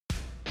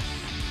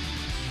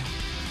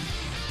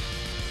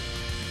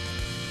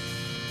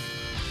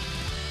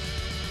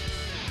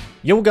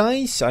Yo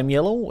guys, I'm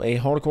Yellow, a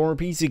hardcore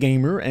PC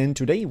gamer, and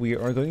today we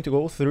are going to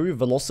go through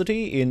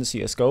velocity in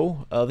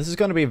CSGO. This is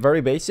going to be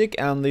very basic,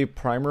 and the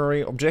primary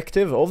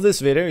objective of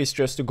this video is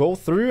just to go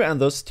through and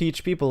thus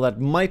teach people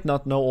that might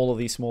not know all of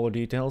these smaller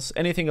details,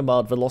 anything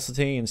about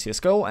velocity in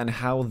CSGO and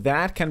how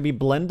that can be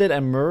blended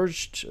and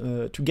merged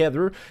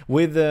together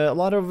with a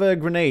lot of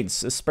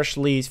grenades,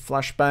 especially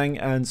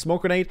flashbang and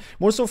smoke grenade.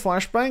 More so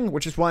flashbang,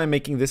 which is why I'm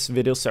making this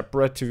video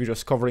separate to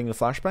just covering the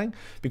flashbang,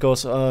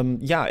 because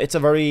yeah, it's a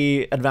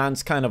very advanced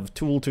kind of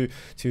tool to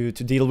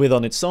deal with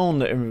on its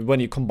own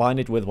when you combine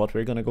it with what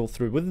we're going to go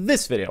through with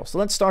this video. So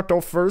let's start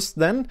off first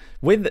then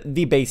with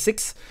the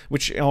basics,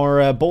 which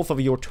are both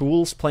of your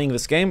tools playing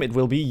this game. It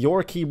will be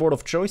your keyboard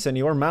of choice and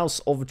your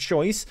mouse of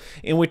choice,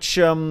 in which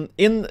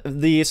in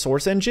the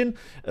source engine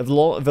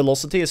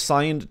velocity is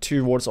assigned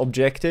towards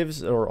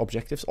objects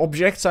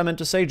I meant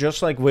to say,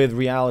 just like with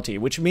reality,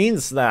 which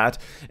means that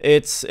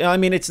it's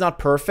not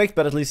perfect,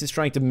 but at least it's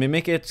trying to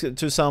mimic it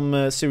to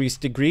some serious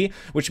degree,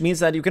 which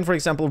means that you can, for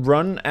example,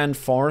 run and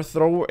far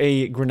throw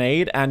a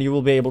grenade and you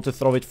will be able to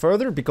throw it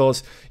further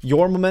because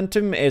your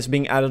momentum is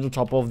being added on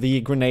top of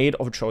the grenade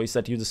of choice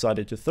that you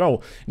decided to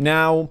throw.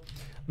 Now,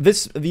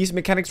 these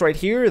mechanics right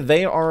here,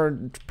 they are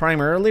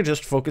primarily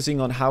just focusing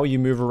on how you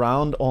move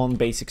around on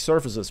basic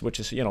surfaces, which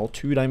is, you know,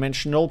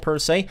 two-dimensional per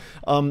se.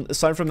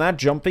 Aside from that,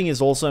 jumping is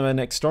also an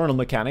external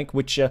mechanic,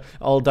 which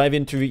I'll dive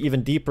into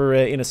even deeper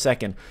in a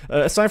second.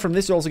 Aside from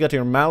this, you also got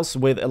your mouse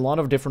with a lot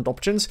of different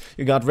options.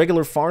 You got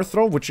regular far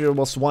throw, which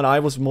was what I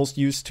was most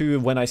used to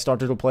when I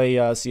started to play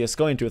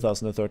CSGO in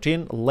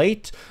 2013,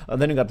 late.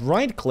 Then you got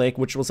right click,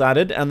 which was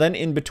added, and then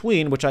in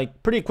between, which I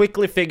pretty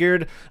quickly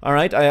figured,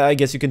 alright, I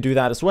guess you can do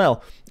that as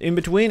well. In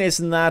between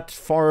isn't that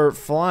far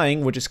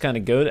flying, which is kind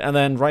of good, and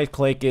then right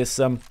click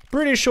is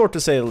pretty short to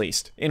say the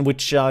least, in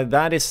which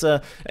that is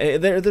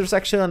there's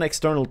actually an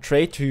external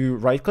trait to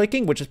right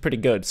clicking, which is pretty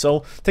good.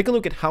 So take a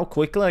look at how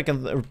quickly I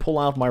can pull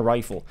out my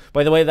rifle.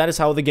 By the way, that is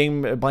how the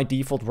game by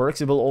default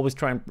works. It will always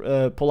try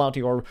and pull out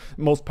your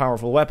most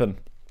powerful weapon.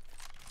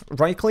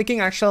 Right-clicking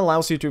actually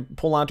allows you to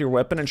pull out your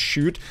weapon and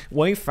shoot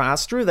way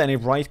faster than a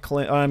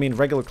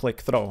regular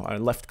click throw,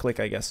 left click,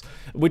 I guess.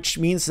 Which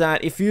means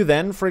that if you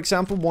then, for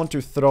example, want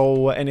to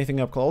throw anything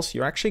up close,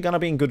 you're actually gonna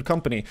be in good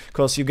company,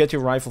 because you get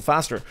your rifle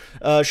faster.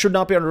 Should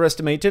not be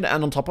underestimated,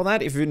 and on top of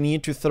that, if you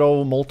need to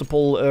throw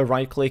multiple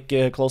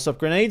right-click close-up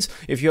grenades,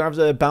 if you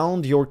have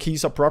bound your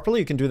keys up properly,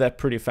 you can do that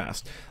pretty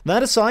fast.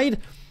 That aside,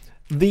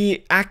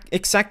 the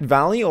exact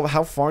value of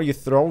how far you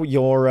throw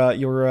your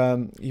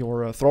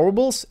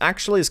throwables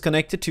actually is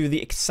connected to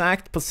the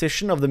exact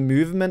position of the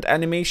movement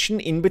animation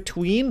in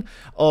between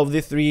of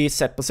the three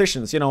set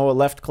positions. You know,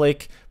 left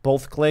click,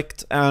 both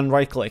clicked, and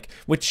right click,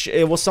 which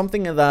was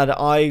something that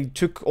I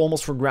took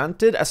almost for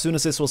granted as soon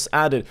as this was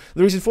added.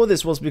 The reason for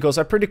this was because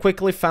I pretty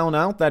quickly found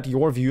out that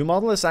your view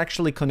model is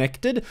actually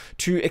connected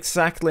to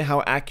exactly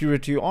how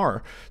accurate you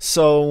are.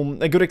 So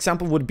a good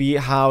example would be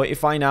how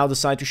if I now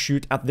decide to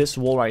shoot at this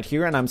wall right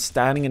here and I'm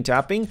standing and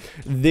tapping,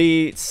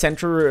 the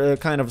center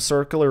kind of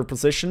circular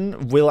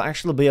position will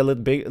actually be a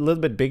little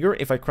bit bigger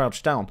if I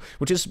crouch down,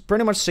 which is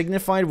pretty much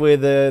signified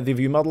with the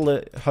view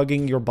model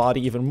hugging your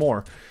body even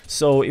more.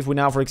 So if we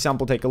now, for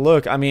example, take a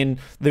look, I mean,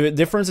 the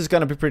difference is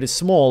going to be pretty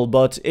small,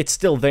 but it's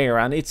still there,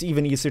 and it's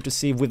even easier to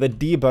see with a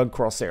debug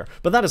crosshair.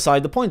 But that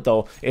aside, the point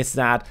though is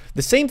that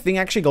the same thing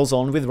actually goes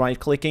on with right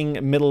clicking,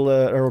 middle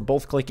or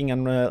both clicking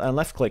and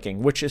left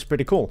clicking, which is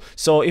pretty cool.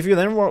 So if you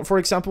then, for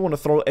example, want to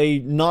throw a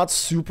not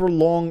super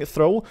long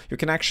throw, you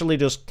can actually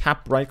just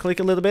tap right click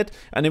a little bit,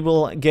 and it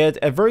will get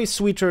a very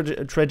sweet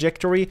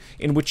trajectory,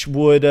 in which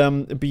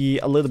would be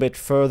a little bit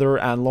further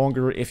and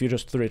longer if you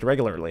just threw it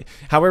regularly.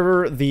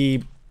 However,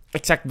 the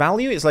exact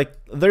value is like,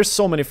 there's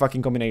so many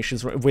fucking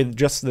combinations with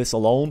just this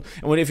alone,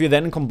 and if you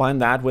then combine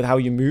that with how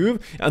you move,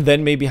 and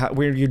then maybe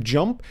where you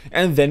jump,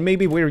 and then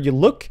maybe where you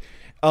look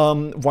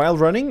while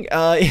running,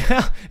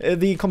 yeah,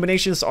 the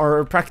combinations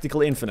are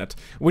practically infinite,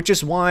 which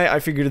is why I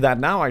figured that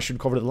now I should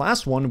cover the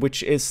last one,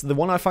 which is the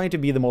one I find to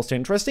be the most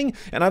interesting,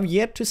 and I've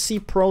yet to see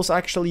pros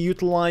actually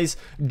utilize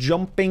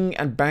jumping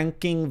and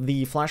banking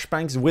the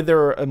flashbangs with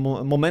their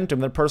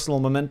momentum, their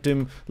personal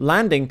momentum,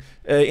 landing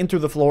into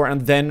the floor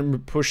and then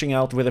pushing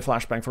out with a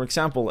flashbang, for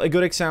example. A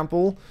good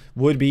example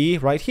would be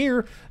right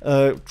here,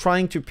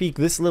 trying to peek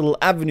this little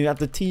avenue at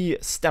the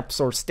T-steps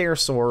or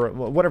stairs or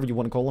whatever you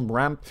want to call them,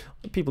 ramp.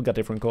 People got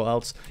different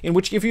call-outs, in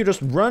which if you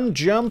just run,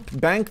 jump,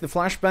 bank the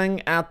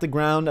flashbang at the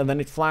ground, and then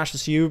it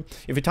flashes you.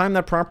 If you time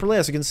that properly,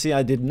 as you can see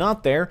I did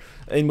not there,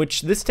 in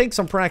which this takes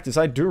some practice,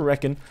 I do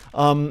reckon,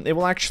 it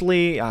will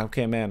actually,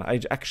 okay man, I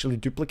actually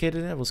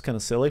duplicated it, it was kind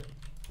of silly.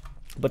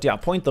 But yeah,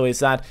 point though is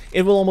that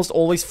it will almost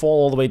always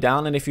fall all the way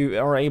down, and if you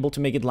are able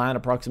to make it land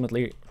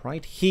approximately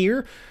right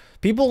here,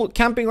 people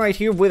camping right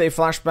here with a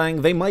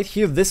flashbang, they might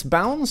hear this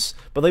bounce,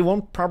 but they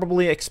won't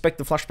probably expect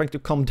the flashbang to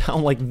come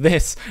down like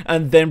this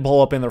and then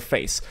blow up in their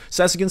face.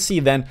 So as you can see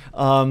then,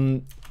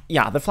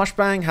 yeah, the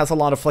flashbang has a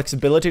lot of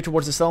flexibility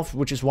towards itself,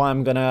 which is why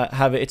I'm gonna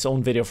have its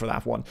own video for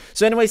that one.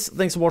 So anyways,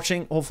 thanks for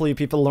watching. Hopefully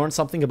people learned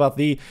something about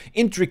the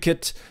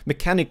intricate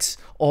mechanics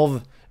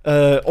of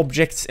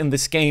objects in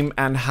this game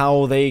and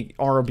how they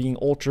are being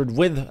altered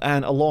with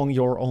and along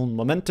your own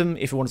momentum.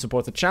 If you want to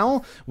support the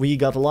channel, we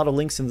got a lot of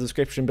links in the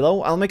description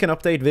below. I'll make an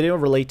update video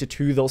related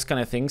to those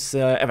kind of things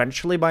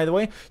eventually, by the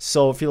way,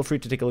 so feel free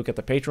to take a look at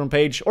the Patreon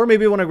page, or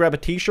maybe you want to grab a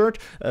t-shirt.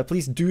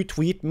 Please do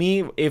tweet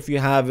me if you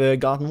have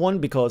gotten one,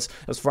 because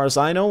as far as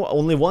I know,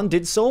 only one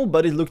did so,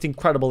 but it looked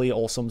incredibly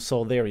awesome,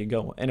 so there you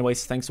go.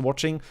 Anyways, thanks for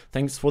watching,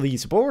 thanks for the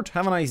support,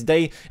 have a nice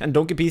day, and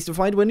don't get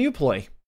beastified when you play.